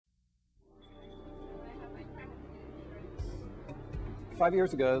5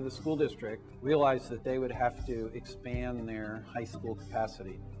 years ago, the school district realized that they would have to expand their high school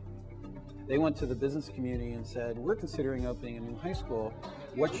capacity. They went to the business community and said, we're considering opening a new high school.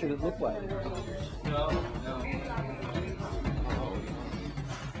 What should it look like?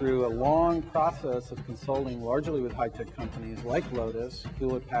 Through a long process of consulting largely with high-tech companies like Lotus,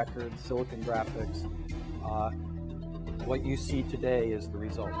 Hewlett-Packard, Silicon Graphics, what you see today is the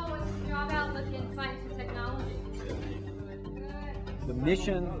result. What's the job outlook in science and technology? The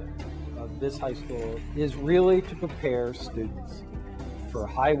mission of this high school is really to prepare students for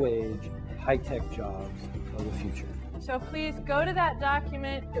high-wage, high-tech jobs of the future. So please go to that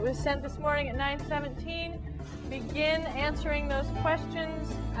document. It was sent this morning at 9:17. Begin answering those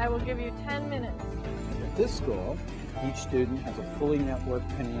questions. I will give you 10 minutes. At this school, each student has a fully networked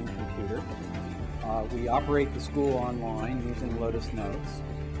Pentium computer. We operate the school online using Lotus Notes,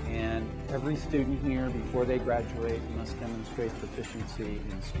 and every student here, before they graduate, must demonstrate proficiency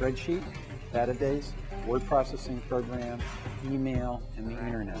in spreadsheet, database, word processing program, email, and the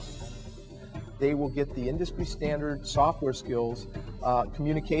internet. They will get the industry standard software skills,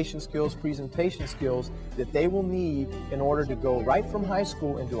 communication skills, presentation skills that they will need in order to go right from high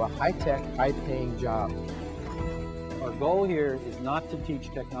school into a high-tech, high-paying job. Our goal here is not to teach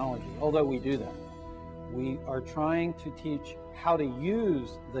technology, although we do that. We are trying to teach how to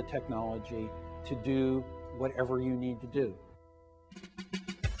use the technology to do whatever you need to do.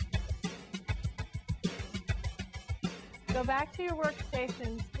 Go back to your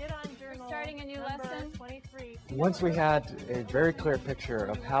workstations. Get on journal. Starting a new lesson. 23. Once we had a very clear picture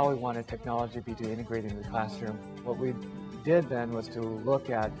of how we wanted technology to be integrated into the classroom, what we did then was to look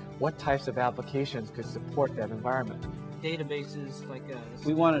at what types of applications could support that environment. Databases like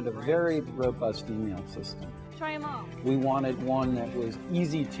we wanted a very robust email system. Try them all. We wanted one that was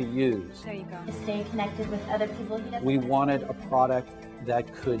easy to use. There you go. Staying connected with other people. We wanted a product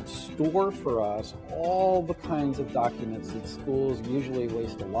that could store for us all the kinds of documents that schools usually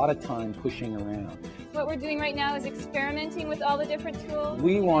waste a lot of time pushing around. What we're doing right now is experimenting with all the different tools.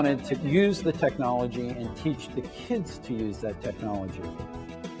 We wanted to use the technology and teach the kids to use that technology.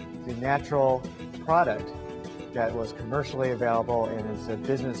 The natural product that was commercially available and is a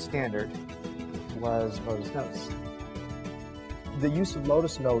business standard was Lotus Notes. The use of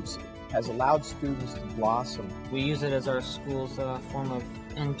Lotus Notes has allowed students to blossom. we use it as our school's form of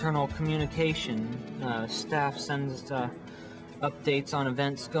internal communication. Staff sends updates on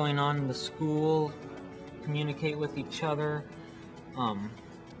events going on in the school, communicate with each other.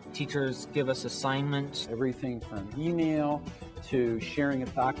 Teachers give us assignments. Everything from email to sharing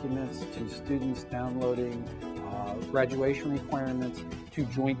of documents to students downloading graduation requirements to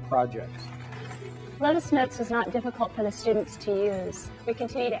joint projects. Lotus Notes is not difficult for the students to use. We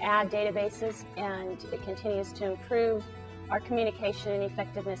continue to add databases, and it continues to improve our communication and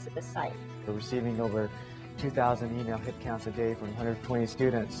effectiveness at the site. We're receiving over 2,000 email hit counts a day from 120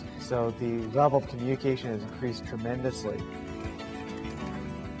 students, so the level of communication has increased tremendously.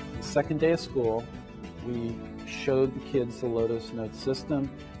 The second day of school, we showed the kids the Lotus Notes system,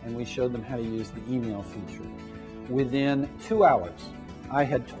 and we showed them how to use the email feature. Within 2 hours, I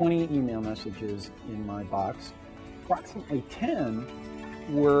had 20 email messages in my box. Approximately 10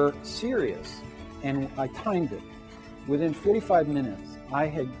 were serious, and I timed it. Within 45 minutes, I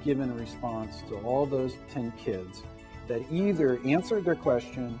had given a response to all those 10 kids that either answered their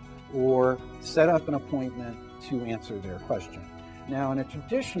question or set up an appointment to answer their question. Now, in a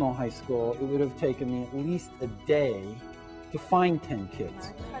traditional high school, it would have taken me at least a day to find 10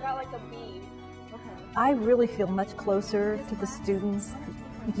 kids. I got like a B. I really feel much closer to the students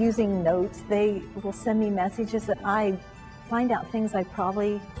using notes. They will send me messages that I find out things I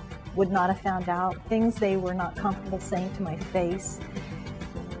probably would not have found out, things they were not comfortable saying to my face,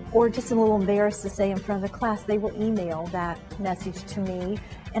 or just a little embarrassed to say in front of the class. They will email that message to me,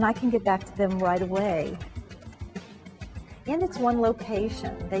 and I can get back to them right away. And it's one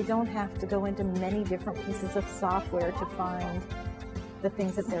location. They don't have to go into many different pieces of software to find the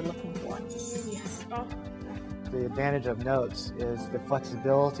things that they're looking for. Yes. Oh. The advantage of Notes is the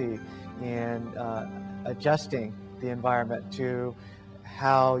flexibility in adjusting the environment to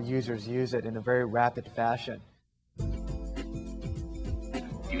how users use it in a very rapid fashion.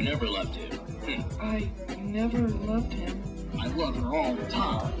 You never loved him. I never loved him. I love her all the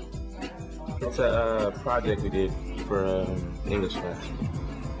time. It's a project we did for English class,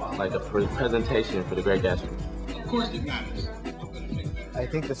 like a presentation for the Great Gatsby. Of course it matters. I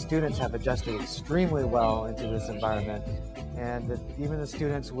think the students have adjusted extremely well into this environment, and that even the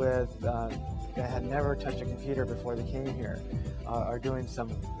students that had never touched a computer before they came here are doing some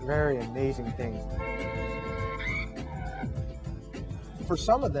very amazing things. for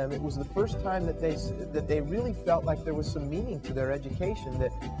some of them, it was the first time that they really felt like there was some meaning to their education,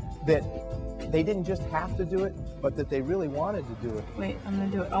 that they didn't just have to do it, but that they really wanted to do it. Wait, I'm going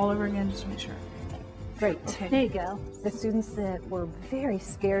to do it all over again just to make sure. Great. Okay. There you go. The students that were very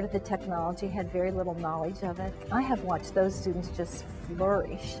scared of the technology, had very little knowledge of it. I have watched those students just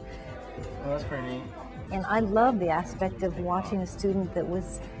flourish. Well, that's pretty neat. And I love the aspect of watching a student that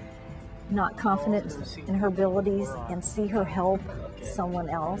was not confident in her abilities and see her help someone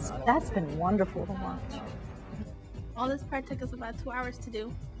else. That's been wonderful to watch. All this part took us about 2 hours to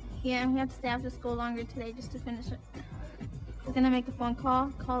do. Yeah, and we had to stay after school longer today just to finish it. We're gonna make a phone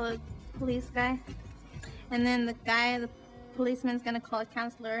call a police guy, and then the policeman's gonna call a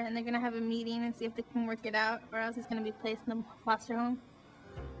counselor, and they're gonna have a meeting and see if they can work it out, or else he's gonna be placed in the foster home.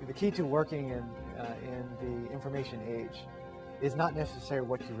 The key to working in the information age is not necessarily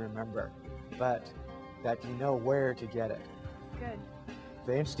what you remember, but that you know where to get it. Good.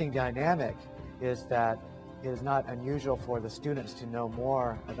 The interesting dynamic is that it is not unusual for the students to know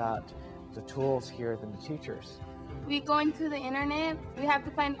more about the tools here than the teachers. We go into the internet, we have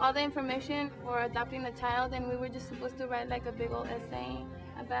to find all the information for adopting the child, and we were just supposed to write like a big old essay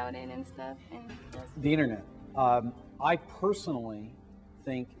about it and stuff. And the internet. I personally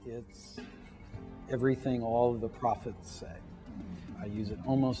think it's everything all of the prophets say. I use it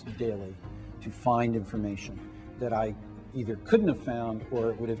almost daily to find information that I either couldn't have found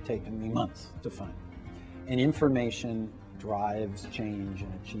or it would have taken me months to find. And information drives change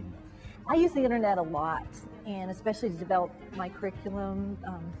and achievement. I use the internet a lot, and especially to develop my curriculum.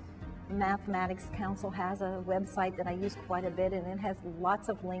 Mathematics Council has a website that I use quite a bit, and it has lots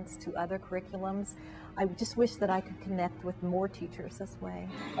of links to other curriculums. I just wish that I could connect with more teachers this way.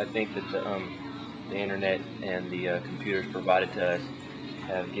 I think that the internet and the computers provided to us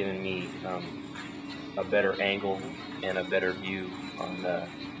have given me a better angle and a better view on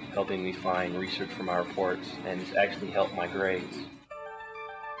helping me find research from my reports, and it's actually helped my grades.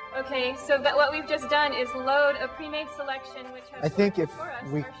 Okay, so what we've just done is load a pre-made selection, which has I think if for us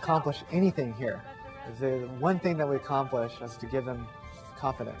we our accomplish anything here, the one thing that we accomplish is to give them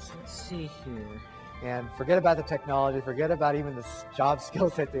confidence. Let's see here. And forget about the technology, forget about even the job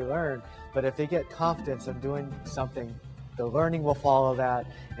skills that they learn, but if they get confidence in doing something, the learning will follow that,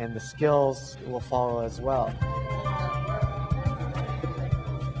 and the skills will follow as well.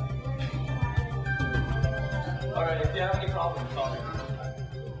 All right, if you have any problems, call me.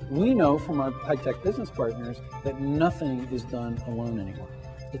 We know from our high-tech business partners that nothing is done alone anymore.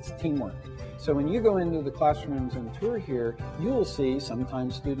 It's teamwork. So when you go into the classrooms and tour here, you will see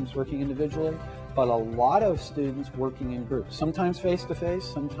sometimes students working individually, but a lot of students working in groups, sometimes face-to-face,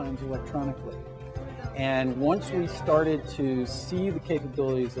 sometimes electronically. And once we started to see the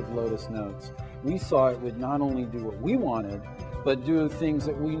capabilities of Lotus Notes, we saw it would not only do what we wanted, but do things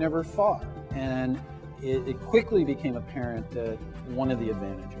that we never thought. And it quickly became apparent that one of the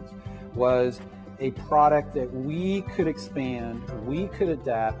advantages was a product that we could expand, we could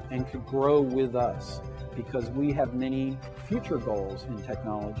adapt, and could grow with us, because we have many future goals in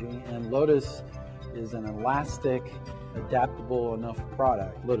technology, and Lotus is an elastic, adaptable enough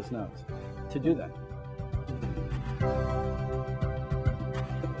product, Lotus Notes, to do that.